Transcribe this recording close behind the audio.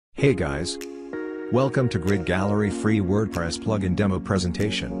Hey guys! Welcome to Grid Gallery free WordPress plugin demo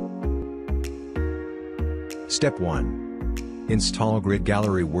presentation. Step 1. Install Grid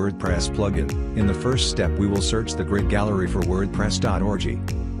Gallery WordPress plugin. In the first step we will search the Grid Gallery for WordPress.org.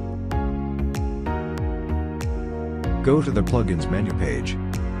 Go to the Plugins menu page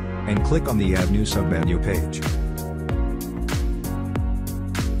and click on the Add New submenu page.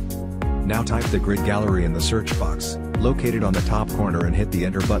 Now type the Grid Gallery in the search box, located on the top corner, and hit the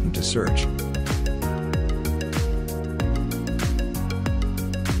Enter button to search.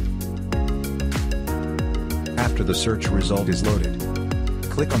 After the search result is loaded,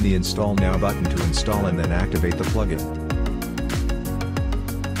 click on the Install Now button to install and then activate the plugin.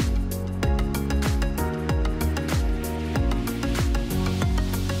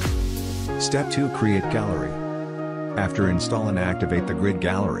 Step 2. Create gallery. After install and activate the Grid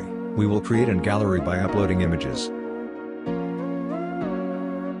Gallery, we will create a gallery by uploading images.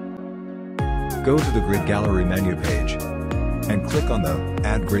 Go to the Grid Gallery menu page and click on the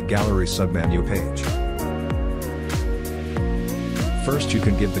Add Grid Gallery submenu page. First you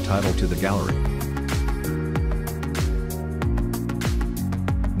can give the title to the gallery.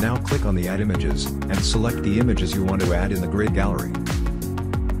 Now click on the Add Images and select the images you want to add in the Grid Gallery.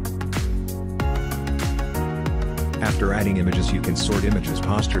 After adding images, you can sort images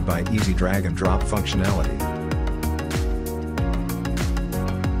postured by easy drag and drop functionality.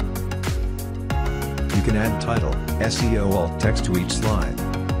 You can add title, SEO, alt text to each slide.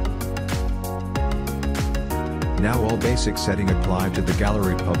 Now all basic setting apply to the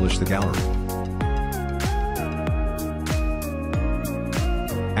gallery. Publish the gallery.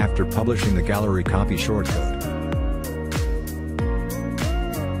 After publishing the gallery, copy shortcode.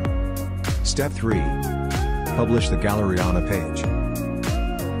 Step 3. Publish the gallery on a page.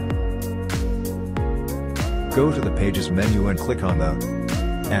 Go to the Pages menu and click on the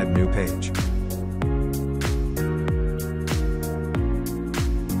Add New Page.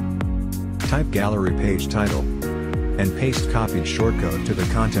 Type gallery page title and paste copied shortcode to the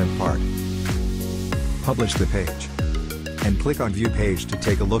content part. Publish the page and click on View Page to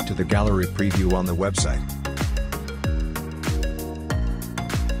take a look to the gallery preview on the website.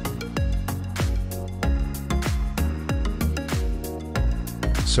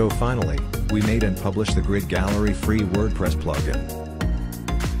 So finally, we made and published the Grid Gallery free WordPress plugin.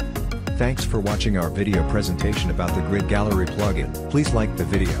 Thanks for watching our video presentation about the Grid Gallery plugin. Please like the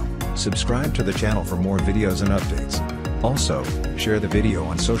video, subscribe to the channel for more videos and updates. Also, share the video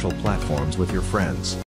on social platforms with your friends.